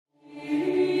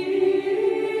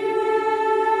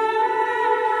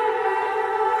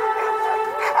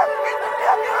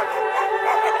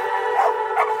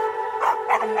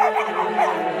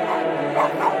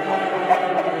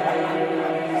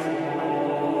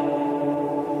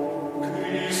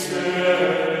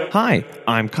Hi,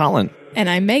 I'm Colin. And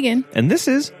I'm Megan. And this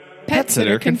is Pet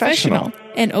Sitter Confessional,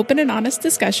 an open and honest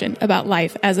discussion about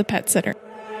life as a pet sitter.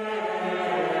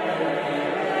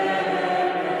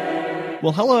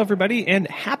 Well, hello, everybody, and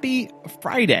happy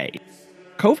Friday.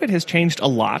 COVID has changed a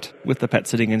lot with the pet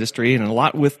sitting industry and a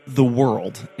lot with the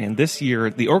world. And this year,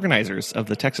 the organizers of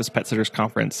the Texas Pet Sitters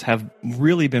Conference have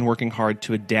really been working hard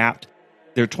to adapt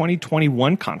their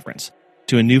 2021 conference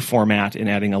to a new format and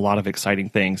adding a lot of exciting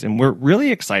things. And we're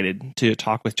really excited to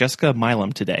talk with Jessica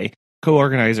Milam today,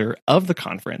 co-organizer of the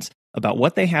conference, about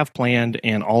what they have planned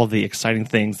and all of the exciting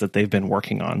things that they've been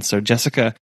working on. So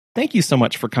Jessica, thank you so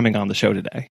much for coming on the show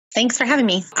today. Thanks for having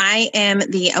me. I am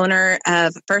the owner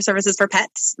of Fur Services for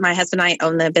Pets. My husband and I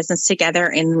own the business together,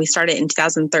 and we started in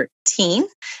 2013,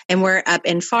 and we're up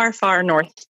in far, far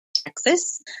north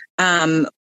Texas.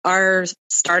 Our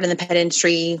start in the pet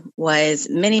industry was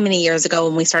many, many years ago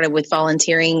when we started with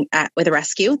volunteering with a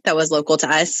rescue that was local to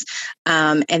us.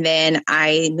 And then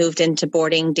I moved into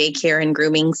boarding, daycare, and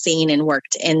grooming scene and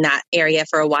worked in that area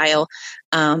for a while.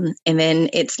 And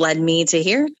then it's led me to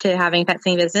here, to having a pet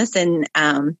sitting business. And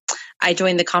I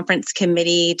joined the conference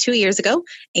committee 2 years ago,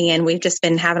 and we've just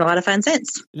been having a lot of fun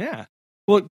since. Yeah.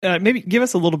 Well, maybe give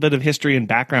us a little bit of history and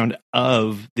background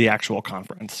of the actual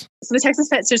conference. So the Texas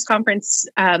Pet Sitters Conference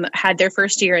had their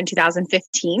first year in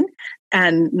 2015.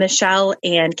 Michelle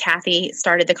and Kathy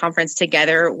started the conference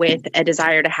together with a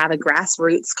desire to have a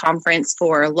grassroots conference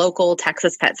for local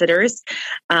Texas pet sitters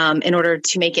in order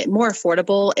to make it more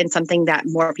affordable and something that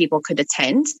more people could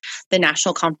attend. The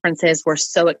national conferences were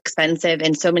so expensive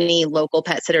and so many local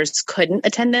pet sitters couldn't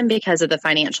attend them because of the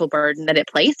financial burden that it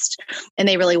placed. And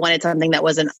they really wanted something that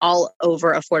was an all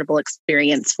over affordable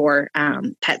experience for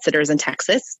pet sitters in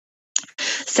Texas.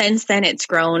 Since then, it's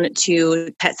grown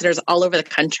to pet sitters all over the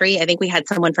country. I think we had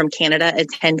someone from Canada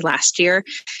attend last year,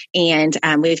 and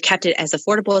we've kept it as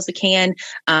affordable as we can.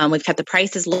 We've kept the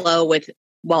prices low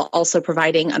while also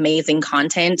providing amazing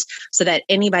content so that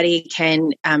anybody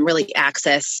can really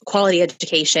access quality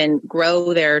education,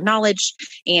 grow their knowledge,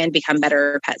 and become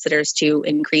better pet sitters to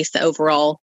increase the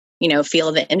overall feel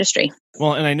of the industry.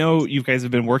 Well, and I know you guys have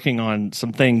been working on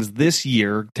some things this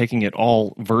year, taking it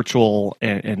all virtual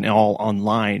and all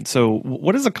online. So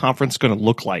what is the conference going to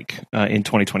look like in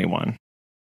 2021?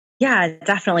 Yeah,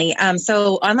 definitely.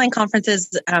 So online conferences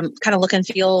kind of look and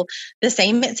feel the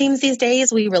same, it seems, these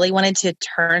days. We really wanted to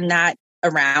turn that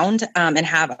around and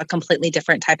have a completely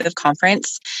different type of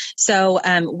conference. So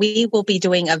we will be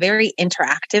doing a very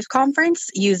interactive conference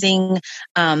using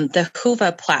the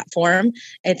Whova platform.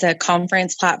 It's a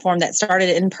conference platform that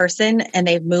started in person and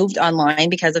they've moved online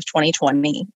because of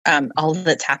 2020, all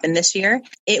that's happened this year.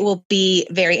 It will be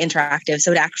very interactive.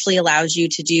 So it actually allows you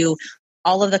to do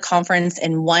all of the conference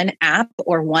in one app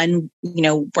or one,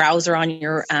 browser on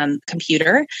your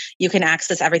computer. You can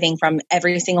access everything from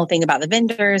every single thing about the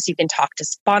vendors. You can talk to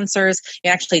sponsors. You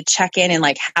can actually check in and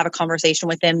have a conversation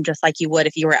with them just like you would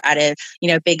if you were at a,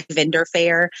 big vendor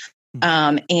fair.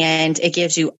 And it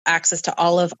gives you access to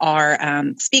all of our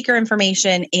speaker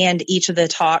information and each of the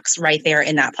talks right there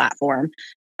in that platform.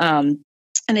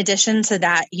 In addition to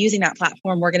that, using that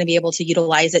platform, we're going to be able to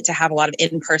utilize it to have a lot of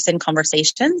in-person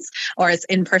conversations, or as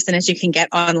in-person as you can get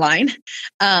online.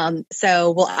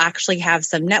 So we'll actually have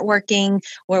some networking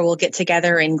where we'll get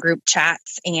together in group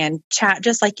chats and chat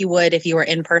just like you would if you were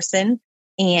in person,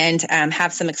 and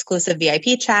have some exclusive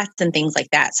VIP chats and things like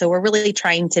that. So we're really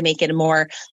trying to make it a more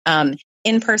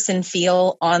in-person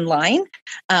feel online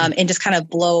and just kind of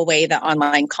blow away the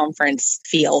online conference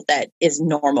feel that is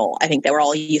normal. I think that we're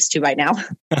all used to by now.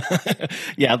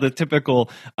 Yeah, the typical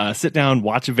sit down,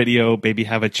 watch a video, maybe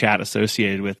have a chat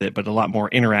associated with it, but a lot more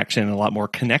interaction and a lot more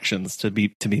connections to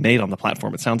be made on the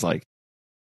platform, it sounds like.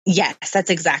 Yes,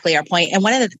 that's exactly our point. And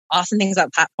one of the awesome things about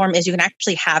the platform is you can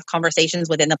actually have conversations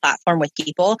within the platform with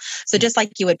people. So just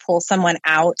like you would pull someone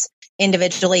out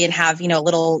individually and have, a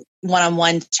little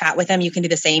one-on-one chat with them, you can do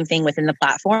the same thing within the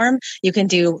platform. You can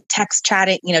do text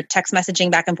chatting, text messaging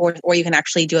back and forth, or you can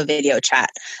actually do a video chat.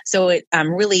 So it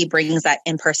really brings that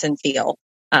in-person feel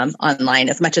online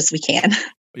as much as we can.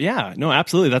 Yeah, no,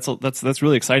 absolutely. That's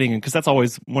really exciting, because that's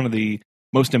always one of the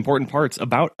most important parts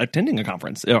about attending a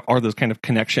conference are those kind of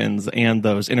connections and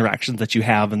those interactions that you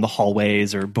have in the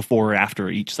hallways or before or after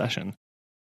each session.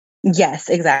 Yes,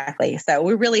 exactly. So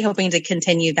we're really hoping to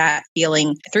continue that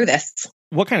feeling through this.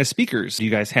 What kind of speakers do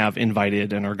you guys have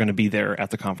invited and are going to be there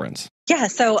at the conference? Yeah,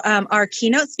 so our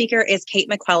keynote speaker is Kate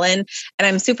McClellan, and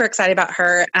I'm super excited about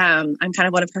her. I'm kind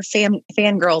of one of her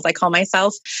fangirls, I call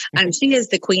myself. She is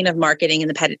the queen of marketing in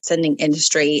the pet sitting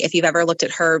industry. If you've ever looked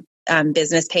at her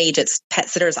business page. It's Pet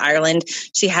Sitters Ireland.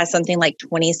 She has something like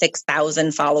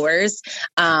 26,000 followers.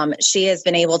 She has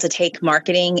been able to take her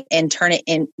marketing and turn it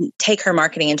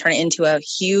into a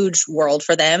huge world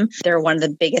for them. They're one of the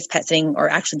biggest pet sitting, or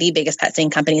actually the biggest pet sitting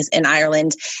companies in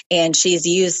Ireland. And she's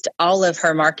used all of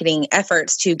her marketing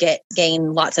efforts to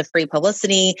gain lots of free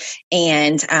publicity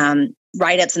and,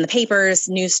 write-ups in the papers,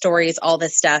 news stories, all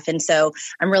this stuff. And so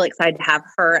I'm really excited to have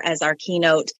her as our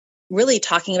keynote, really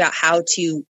talking about how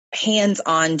to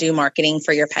hands-on do marketing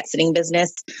for your pet sitting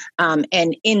business.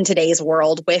 And in today's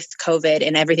world with COVID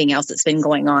and everything else that's been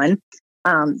going on.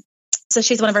 So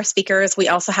she's one of our speakers. We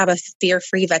also have a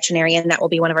fear-free veterinarian that will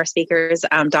be one of our speakers,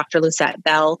 Dr. Lucette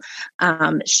Bell.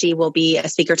 She will be a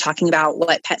speaker talking about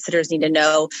what pet sitters need to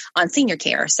know on senior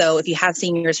care. So if you have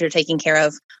seniors you're taking care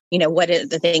of, what are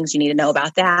the things you need to know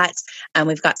about that?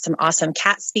 We've got some awesome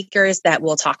cat speakers that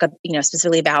will talk,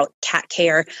 specifically about cat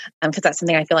care, because that's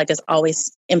something I feel like is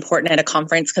always important at a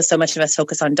conference because so much of us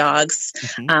focus on dogs.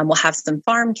 Mm-hmm. We'll have some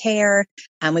farm care.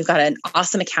 We've got an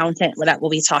awesome accountant that will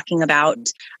be talking about,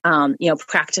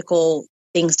 practical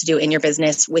things to do in your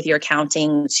business with your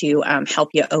accounting to help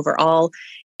you overall.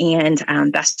 And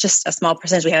that's just a small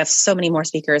percentage. We have so many more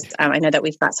speakers. I know that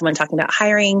we've got someone talking about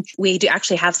hiring. We do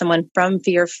actually have someone from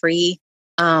Fear Free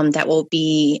that will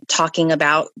be talking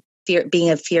about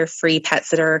being a fear-free pet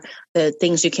sitter, the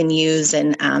things you can use,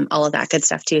 and all of that good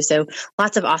stuff too. So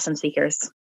lots of awesome speakers.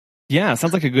 Yeah, it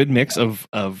sounds like a good mix of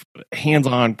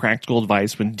hands-on practical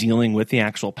advice when dealing with the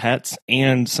actual pets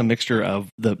and some mixture of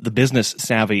the business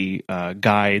savvy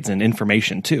guides and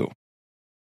information too.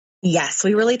 Yes,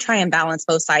 we really try and balance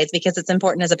both sides because it's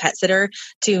important as a pet sitter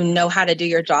to know how to do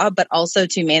your job, but also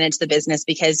to manage the business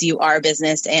because you are a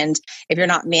business. And if you're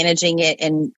not managing it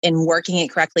and working it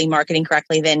correctly, marketing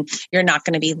correctly, then you're not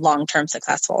going to be long-term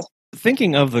successful.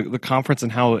 Thinking of the conference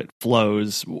and how it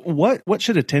flows, what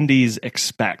should attendees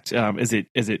expect? Is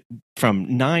it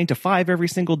from 9 to 5 every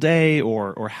single day,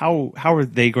 or how are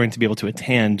they going to be able to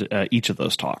attend each of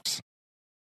those talks?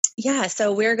 Yeah,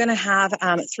 so we're going to have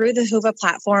through the Whova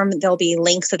platform, there'll be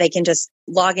links so they can just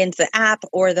log into the app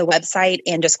or the website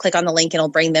and just click on the link and it'll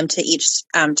bring them to each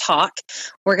talk.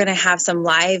 We're going to have some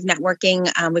live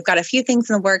networking. We've got a few things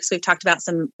in the works. We've talked about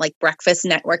some like breakfast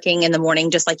networking in the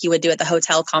morning, just like you would do at the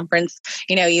hotel conference.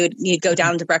 You'd go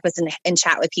down to breakfast and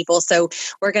chat with people. So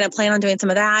we're going to plan on doing some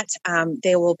of that.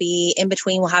 They will be in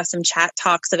between. We'll have some chat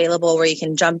talks available where you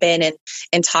can jump in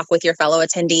and talk with your fellow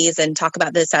attendees and talk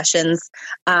about the sessions.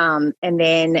 And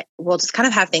then we'll just kind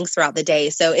of have things throughout the day.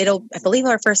 So I believe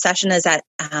our first session is at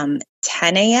 10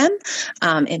 a.m.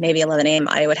 It may be 11 a.m.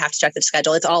 I would have to check the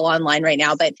schedule. It's all online right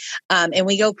now, but and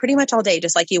we go pretty much all day,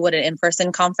 just like you would an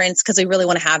in-person conference, because we really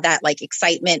want to have that like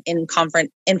excitement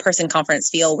in-person conference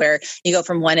feel where you go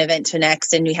from one event to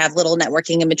next, and we have little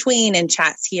networking in between and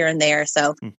chats here and there.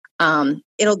 So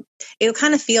it'll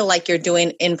kind of feel like you're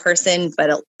doing in person,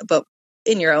 but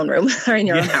in your own room or in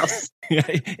your own house.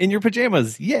 In your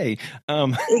pajamas. Yay.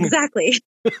 Exactly.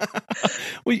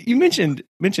 Well, you mentioned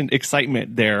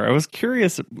excitement there. I was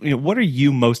curious, what are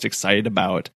you most excited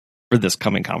about for this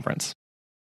coming conference?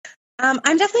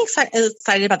 I'm definitely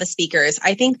excited about the speakers.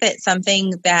 I think that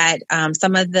something that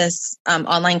some of this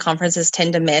online conferences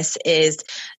tend to miss is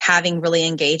having really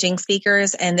engaging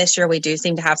speakers. And this year we do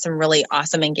seem to have some really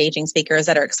awesome engaging speakers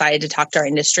that are excited to talk to our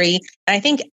industry. And I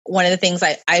think one of the things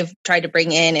I've tried to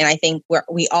bring in, and I think where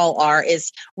we all are,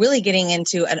 is really getting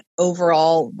into an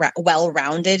overall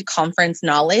well-rounded conference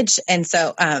knowledge. And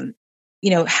so,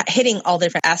 hitting all the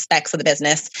different aspects of the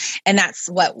business. And that's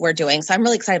what we're doing. So I'm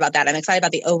really excited about that. I'm excited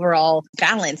about the overall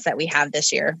balance that we have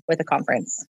this year with the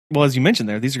conference. Well, as you mentioned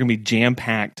there, these are going to be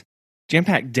jam-packed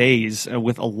days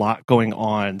with a lot going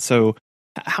on. So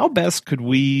how best could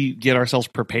we get ourselves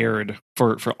prepared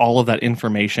for all of that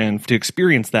information to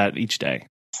experience that each day?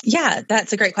 Yeah,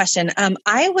 that's a great question.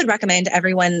 I would recommend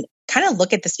everyone kind of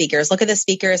look at the speakers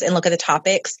and look at the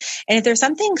topics. And if there's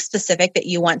something specific that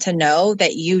you want to know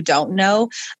that you don't know,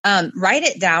 write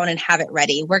it down and have it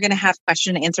ready. We're going to have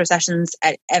question and answer sessions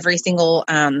at every single,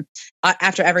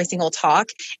 after every single talk.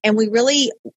 And we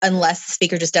really, unless the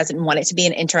speaker just doesn't want it to be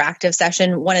an interactive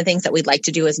session, one of the things that we'd like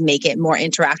to do is make it more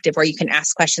interactive where you can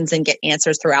ask questions and get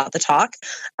answers throughout the talk.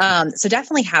 So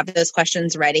definitely have those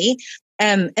questions ready.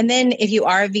 And then if you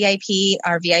are a VIP,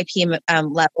 our VIP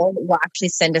level, we'll actually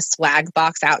send a swag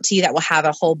box out to you that will have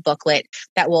a whole booklet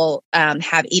that will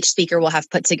have each speaker will have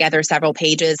put together several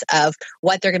pages of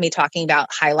what they're going to be talking about,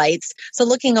 highlights. So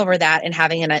looking over that and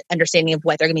having an understanding of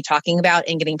what they're going to be talking about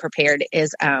and getting prepared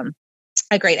is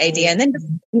a great idea. And then,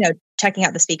 checking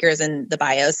out the speakers and the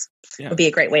bios would be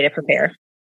a great way to prepare.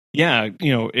 Yeah,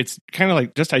 it's kind of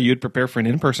like just how you'd prepare for an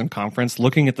in-person conference,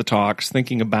 looking at the talks,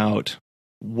 thinking about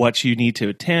what you need to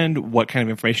attend, what kind of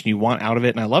information you want out of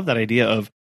it. And I love that idea of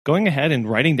going ahead and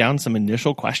writing down some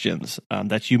initial questions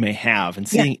that you may have and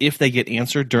seeing if they get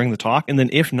answered during the talk. And then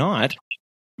if not,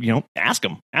 ask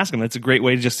them. That's a great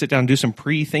way to just sit down and do some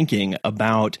pre-thinking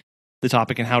about the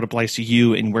topic and how it applies to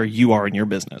you and where you are in your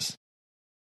business.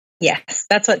 Yes,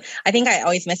 that's what I think I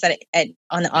always miss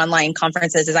on the online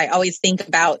conferences is I always think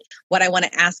about what I want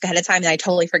to ask ahead of time and I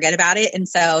totally forget about it. And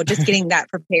so just getting that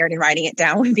prepared and writing it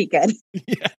down would be good.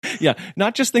 Yeah.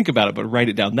 Not just think about it, but write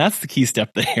it down. That's the key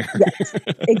step there. Yes,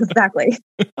 exactly.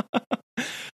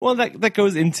 Well, that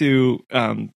goes into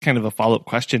kind of a follow-up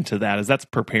question to that, is that's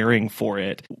preparing for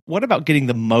it. What about getting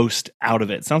the most out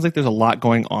of it? Sounds like there's a lot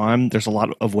going on. There's a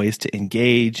lot of ways to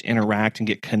engage, interact, and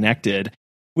get connected.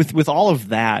 With all of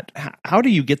that, how do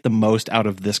you get the most out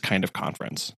of this kind of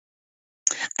conference?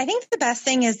 I think the best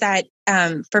thing is that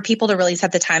for people to really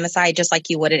set the time aside, just like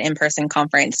you would an in-person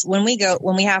conference. When we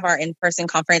have our in-person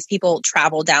conference, people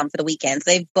travel down for the weekends.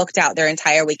 They've booked out their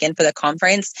entire weekend for the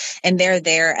conference and they're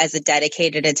there as a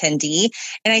dedicated attendee.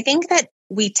 And I think that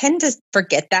we tend to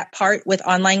forget that part with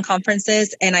online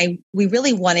conferences. And we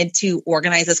really wanted to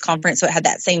organize this conference so it had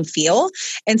that same feel.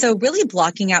 And so really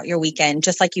blocking out your weekend,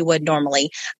 just like you would normally.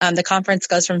 The conference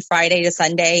goes from Friday to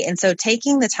Sunday. And so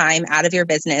taking the time out of your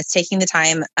business, taking the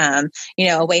time,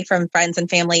 away from friends and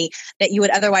family that you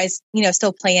would otherwise,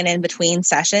 still plan in between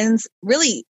sessions,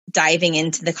 really diving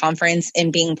into the conference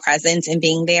and being present and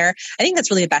being there. I think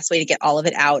that's really the best way to get all of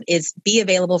it out is be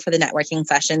available for the networking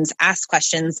sessions, ask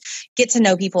questions, get to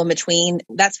know people in between.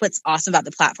 That's what's awesome about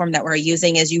the platform that we're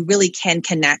using is you really can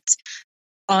connect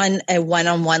on a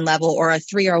one-on-one level or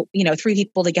three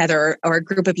people together or a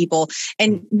group of people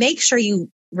and make sure you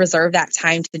reserve that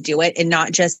time to do it and not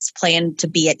just plan to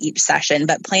be at each session,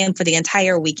 but plan for the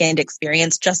entire weekend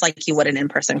experience, just like you would an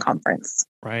in-person conference.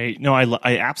 Right. No,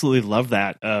 I absolutely love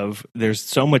that there's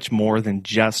so much more than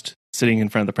just sitting in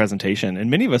front of the presentation. And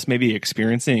many of us may be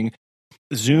experiencing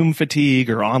Zoom fatigue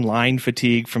or online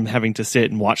fatigue from having to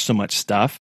sit and watch so much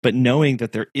stuff, but knowing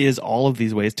that there is all of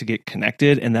these ways to get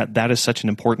connected and that is such an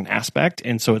important aspect.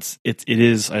 And so it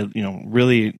is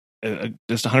really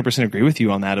just 100% agree with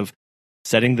you on that of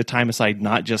setting the time aside,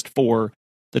 not just for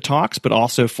the talks, but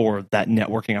also for that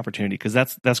networking opportunity, because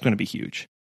that's going to be huge.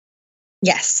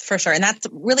 Yes, for sure. And that's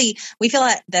really, we feel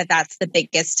that that's the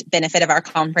biggest benefit of our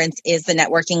conference is the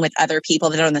networking with other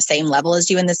people that are on the same level as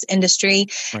you in this industry.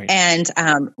 Right. And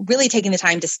really taking the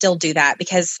time to still do that,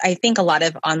 because I think a lot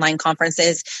of online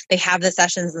conferences, they have the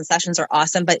sessions and sessions are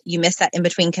awesome, but you miss that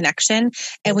in-between connection.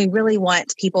 And we really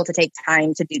want people to take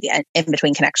time to do the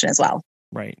in-between connection as well.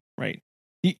 Right.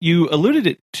 You alluded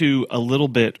it to a little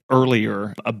bit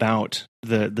earlier about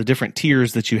the different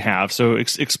tiers that you have. So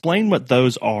explain what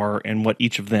those are and what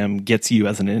each of them gets you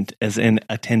as an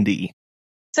attendee.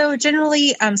 So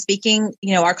generally speaking,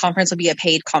 our conference would be a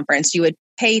paid conference. You would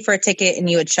pay for a ticket and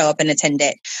you would show up and attend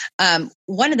it.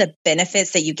 One of the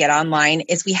benefits that you get online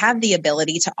is we have the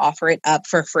ability to offer it up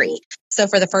for free. So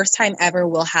for the first time ever,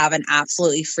 we'll have an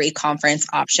absolutely free conference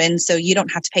option. So you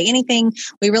don't have to pay anything.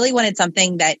 We really wanted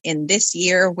something that in this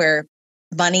year where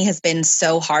money has been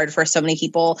so hard for so many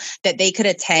people that they could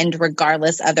attend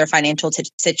regardless of their financial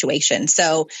situation.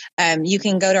 So you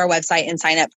can go to our website and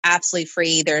sign up absolutely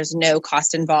free. There's no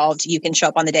cost involved. You can show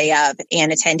up on the day of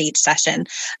and attend each session.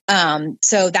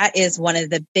 So that is one of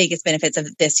the biggest benefits of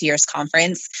this year's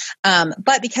conference.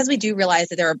 But because we do realize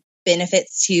that there are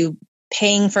benefits to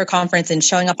paying for a conference and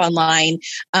showing up online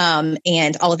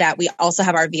and all of that, we also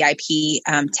have our VIP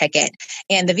ticket.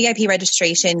 And the VIP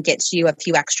registration gets you a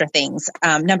few extra things.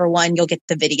 Number one, you'll get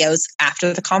the videos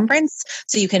after the conference.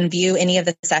 So you can view any of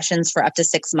the sessions for up to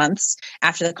 6 months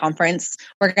after the conference.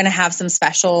 We're going to have some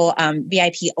special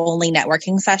VIP only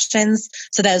networking sessions.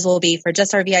 So those will be for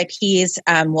just our VIPs.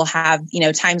 We'll have,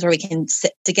 times where we can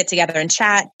sit to get together and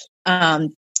chat.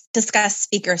 Discuss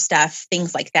speaker stuff,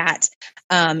 things like that.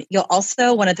 You'll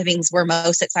also, one of the things we're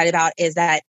most excited about is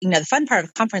that, the fun part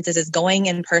of conferences is going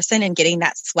in person and getting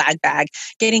that swag bag,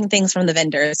 getting things from the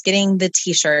vendors, getting the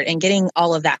t-shirt and getting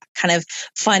all of that kind of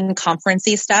fun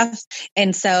conferencey stuff.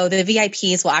 And so the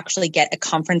VIPs will actually get a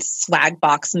conference swag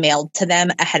box mailed to them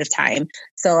ahead of time.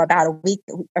 So about a week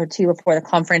or two before the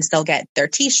conference, they'll get their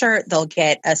t-shirt, they'll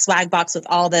get a swag box with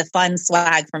all the fun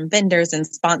swag from vendors and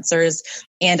sponsors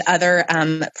and other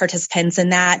participants in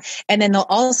that. And then they'll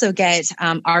also get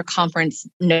our conference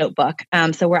notebook.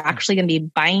 So we're actually going to be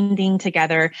binding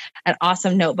together an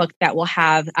awesome notebook that will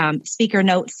have speaker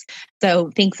notes.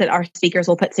 So things that our speakers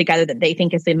will put together that they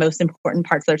think is the most important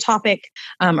parts of their topic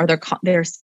or their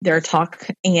their talk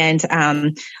and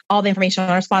all the information on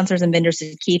our sponsors and vendors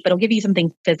to keep. It'll give you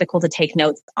something physical to take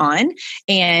notes on,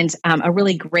 and a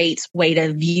really great way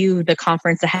to view the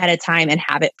conference ahead of time and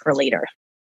have it for later.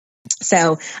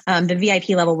 So the VIP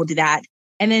level will do that.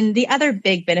 And then the other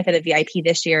big benefit of VIP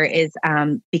this year is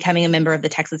becoming a member of the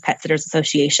Texas Pet Sitters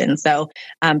Association. So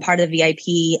part of the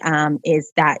VIP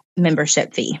is that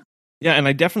membership fee. Yeah, and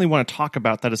I definitely want to talk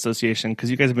about that association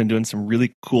because you guys have been doing some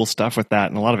really cool stuff with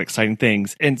that and a lot of exciting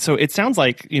things. And so it sounds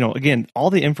like, again, all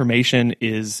the information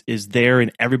is there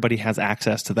and everybody has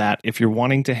access to that. If you're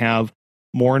wanting to have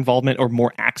more involvement or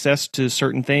more access to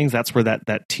certain things, that's where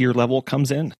that tier level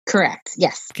comes in. Correct.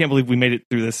 Yes. I can't believe we made it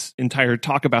through this entire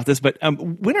talk about this, but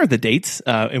when are the dates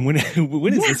and when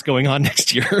is this going on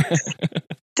next year?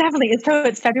 Definitely. So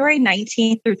it's February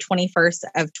 19th through 21st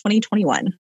of 2021.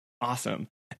 Awesome.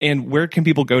 And where can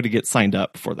people go to get signed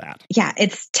up for that? Yeah,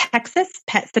 it's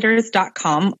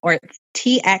texaspetsitters.com or it's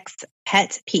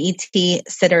TXPET, PET,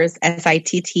 sitters,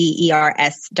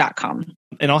 SITTERS.com.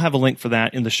 And I'll have a link for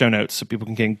that in the show notes so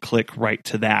people can click right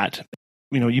to that.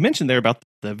 You mentioned there about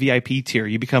the VIP tier.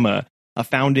 You become a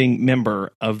founding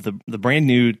member of the brand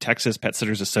new Texas Pet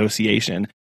Sitters Association.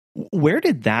 Where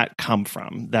did that come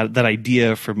from, that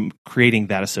idea from creating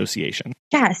that association?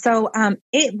 Yeah, so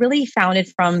it really founded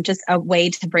from just a way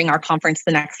to bring our conference to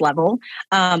the next level.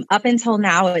 Up until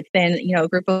now, it's been a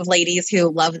group of ladies who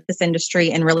love this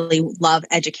industry and really love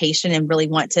education and really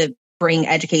want to bring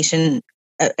education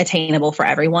attainable for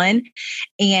everyone.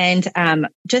 And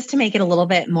just to make it a little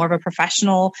bit more of a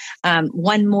professional,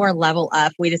 one more level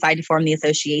up, we decided to form the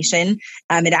association.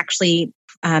 It actually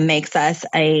makes us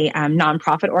a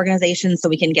nonprofit organization so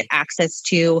we can get access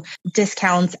to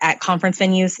discounts at conference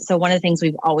venues. So one of the things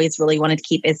we've always really wanted to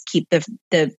keep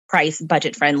the price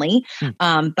budget friendly.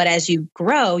 But as you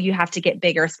grow, you have to get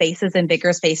bigger spaces, and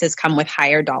bigger spaces come with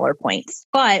higher dollar points.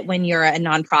 But when you're a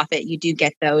nonprofit, you do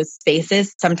get those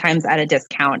spaces sometimes at a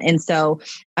discount. And so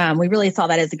we really saw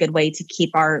that as a good way to keep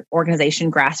our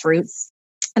organization grassroots.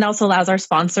 And also allows our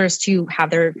sponsors to have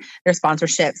their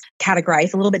sponsorships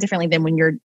categorized a little bit differently than when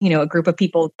you're, a group of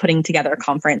people putting together a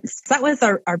conference. So that was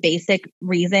our basic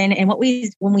reason. And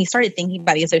when we started thinking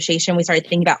about the association, we started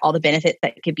thinking about all the benefits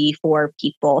that it could be for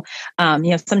people.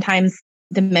 Sometimes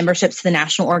the memberships to the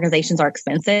national organizations are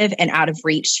expensive and out of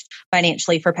reach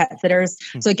financially for pet sitters.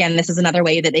 So again, this is another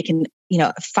way that they can,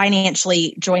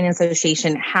 financially join an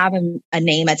association, have a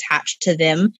name attached to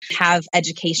them, have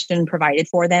education provided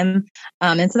for them.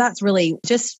 And so that's really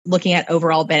just looking at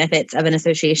overall benefits of an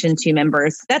association to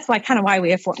members. That's why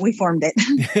we formed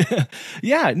it.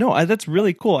 Yeah, no, that's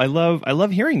really cool. I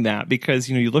love hearing that because,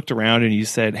 you looked around and you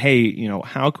said, hey,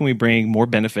 how can we bring more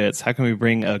benefits? How can we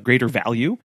bring a greater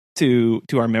value to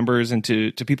our members and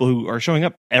to people who are showing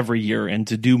up every year and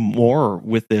to do more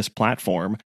with this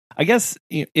platform? I guess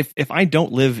if I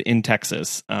don't live in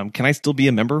Texas, can I still be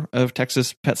a member of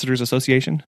Texas Pet Sitters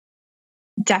Association?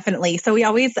 Definitely. So we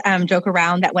always joke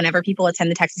around that whenever people attend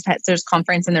the Texas Pet Sitters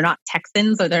Conference and they're not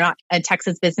Texans or they're not a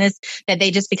Texas business, that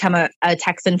they just become a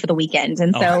Texan for the weekend.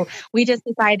 And so we just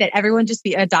decided that everyone just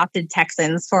be adopted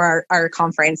Texans for our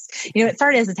conference. It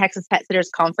started as a Texas Pet Sitters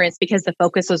Conference because the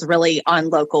focus was really on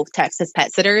local Texas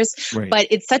pet sitters. Right. But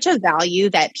it's such a value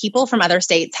that people from other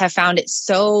states have found it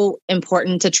so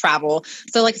important to travel.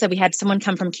 So like I said, we had someone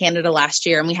come from Canada last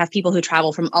year, and we have people who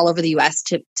travel from all over the U.S.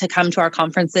 to come to our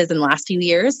conferences in the last few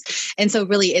years. And so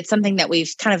really it's something that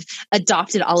we've kind of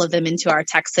adopted all of them into our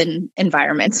Texan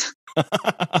environment.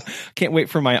 Can't wait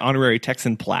for my honorary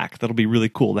Texan plaque. That'll be really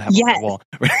cool to have on the wall.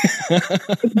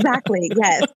 Exactly.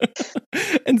 Yes.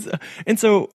 And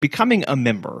so becoming a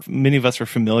member, many of us are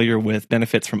familiar with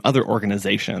benefits from other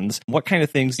organizations. What kind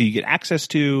of things do you get access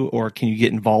to or can you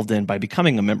get involved in by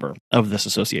becoming a member of this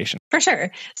association? For sure.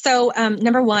 So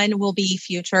number one will be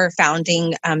future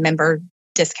founding member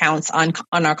discounts on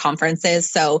our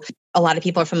conferences. So a lot of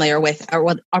people are familiar with,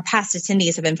 or our past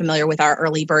attendees have been familiar with our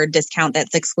early bird discount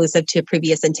that's exclusive to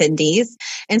previous attendees.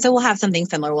 And so we'll have something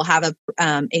similar. We'll have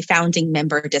a founding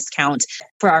member discount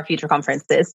for our future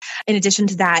conferences. In addition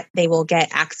to that, they will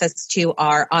get access to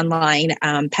our online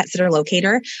pet sitter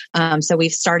locator. So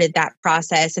we've started that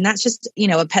process, and that's just,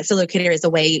 a pet sitter locator is a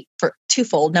way for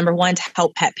twofold. Number one, to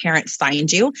help pet parents find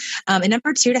you. And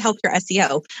number two, to help your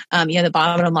SEO. The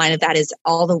bottom line of that is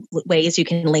all the ways you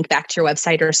can link back to your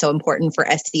website are so important for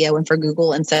SEO and for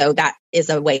Google. And so that is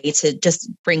a way to just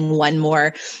bring one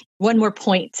more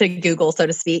point to Google, so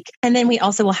to speak. And then we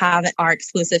also will have our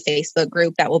exclusive Facebook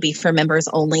group that will be for members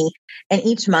only. And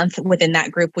each month within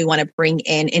that group, we want to bring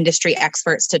in industry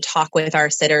experts to talk with our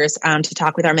sitters, to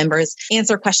talk with our members,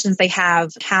 answer questions they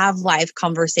have live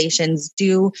conversations,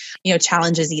 do,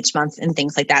 challenges each month and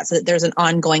things like that. So that there's an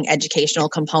ongoing educational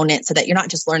component so that you're not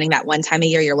just learning that one time a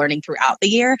year, you're learning throughout the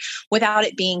year without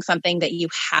it being something that you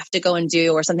have to go and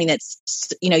do or something that's,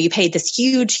 you paid this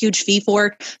huge fee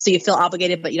for. So you feel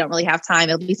obligated, but you don't really have time.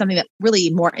 It'll be something that really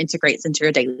more integrates into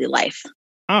your daily life.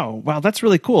 Oh, wow. That's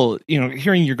really cool.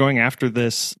 Hearing you're going after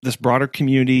this broader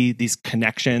community, these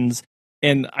connections.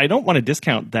 And I don't want to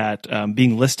discount that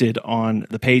being listed on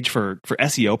the page for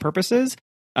SEO purposes,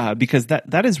 because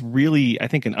that is really, I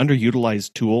think, an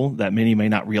underutilized tool that many may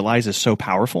not realize is so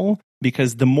powerful.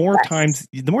 Because the more times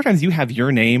you have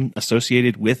your name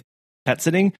associated with pet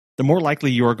sitting, the more likely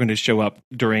you are going to show up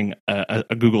during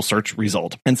a Google search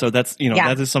result. And so that's,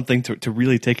 that is something to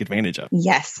really take advantage of.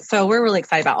 Yes. So we're really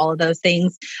excited about all of those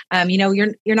things.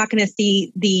 You're not going to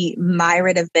see the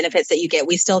myriad of benefits that you get.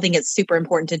 We still think it's super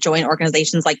important to join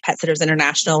organizations like Pet Sitters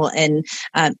International and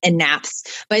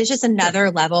NAPS, but it's just another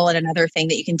level and another thing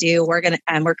that you can do. We're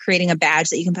creating a badge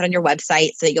that you can put on your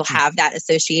website so that you'll have that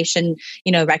association,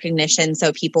 recognition.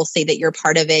 So people see that you're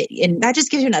part of it. And that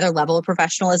just gives you another level of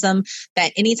professionalism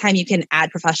that anytime you can add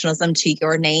professionalism to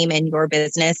your name and your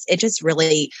business, it just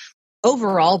really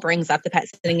overall brings up the pet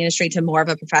sitting industry to more of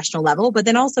a professional level, but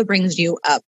then also brings you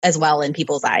up as well in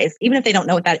people's eyes. Even if they don't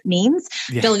know what that means,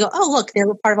 they'll go, oh, look, they're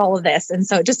a part of all of this. And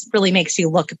so it just really makes you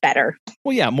look better.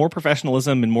 Well, yeah, more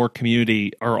professionalism and more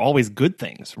community are always good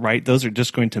things, right? Those are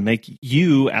just going to make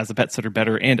you as a pet sitter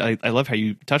better. And I love how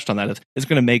you touched on that. It's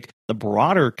going to make the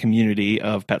broader community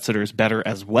of pet sitters better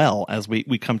as well as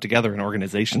we come together in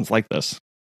organizations like this.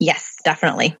 Yes,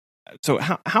 definitely. So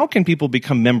how can people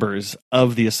become members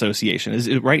of the association? Is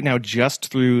it right now just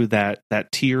through that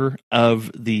tier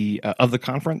of the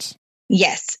conference?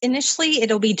 Yes. Initially,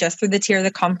 it'll be just through the tier of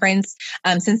the conference.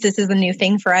 Since this is a new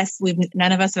thing for us,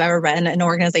 none of us have ever run an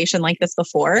organization like this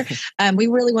before. We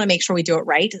really want to make sure we do it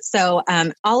right. So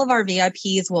all of our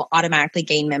VIPs will automatically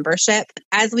gain membership.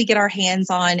 As we get our hands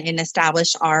on and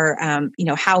establish our,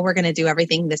 how we're going to do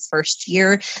everything this first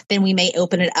year, then we may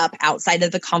open it up outside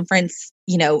of the conference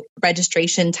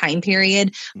registration time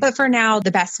period. But for now,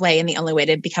 the best way and the only way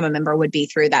to become a member would be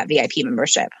through that VIP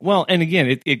membership. Well, and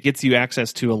again, it gets you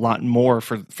access to a lot more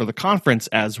for the conference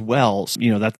as well. So,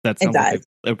 that sounds like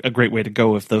a great way to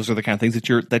go if those are the kind of things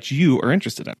that you are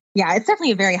interested in. Yeah, it's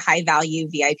definitely a very high value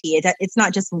VIP. It's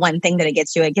not just one thing that it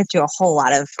gets you a whole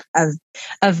lot of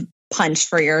punch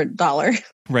for your dollar.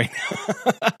 Right.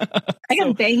 I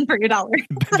got bang for your dollar.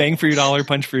 Bang for your dollar,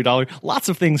 punch for your dollar. Lots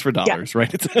of things for dollars, right?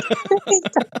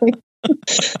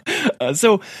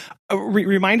 So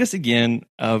remind us again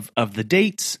of the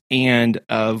dates and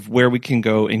of where we can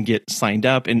go and get signed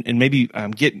up and maybe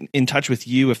get in touch with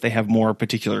you if they have more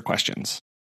particular questions.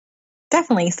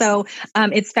 Definitely. So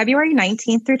it's February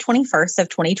 19th through 21st of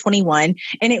 2021,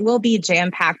 and it will be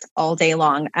jam-packed all day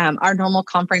long. Our normal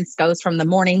conference goes from the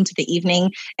morning to the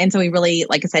evening. And so we really,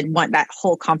 like I said, want that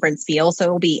whole conference feel. So it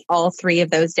will be all 3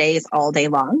 of those days all day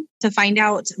long. To find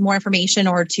out more information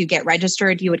or to get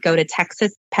registered, you would go to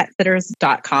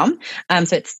texaspetsitters.com.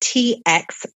 So it's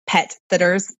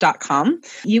txpetsitters.com.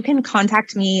 You can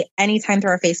contact me anytime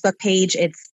through our Facebook page.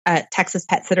 It's Texas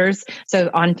Pet Sitters. So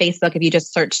on Facebook, if you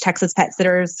just search Texas Pet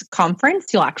Sitters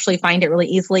Conference, you'll actually find it really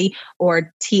easily,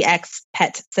 or TX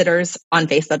Pet Sitters on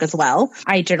Facebook as well.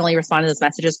 I generally respond to those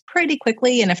messages pretty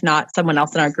quickly, and if not, someone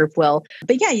else in our group will.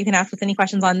 But yeah, you can ask us any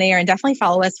questions on there and definitely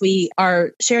follow us. We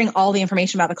are sharing all the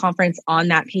information about the conference on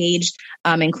that page,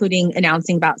 including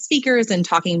announcing about speakers and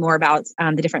talking more about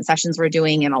the different sessions we're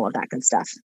doing and all of that good stuff.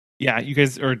 Yeah, you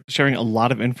guys are sharing a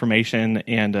lot of information.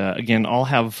 And again, I'll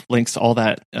have links to all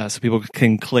that so people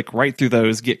can click right through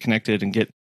those, get connected, and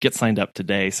get signed up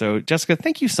today. So Jessica,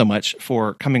 thank you so much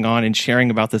for coming on and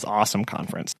sharing about this awesome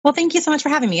conference. Well, thank you so much for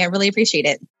having me. I really appreciate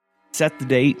it. Set the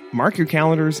date, mark your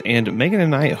calendars, and Megan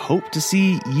and I hope to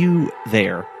see you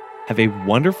there. Have a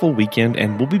wonderful weekend,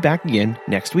 and we'll be back again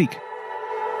next week.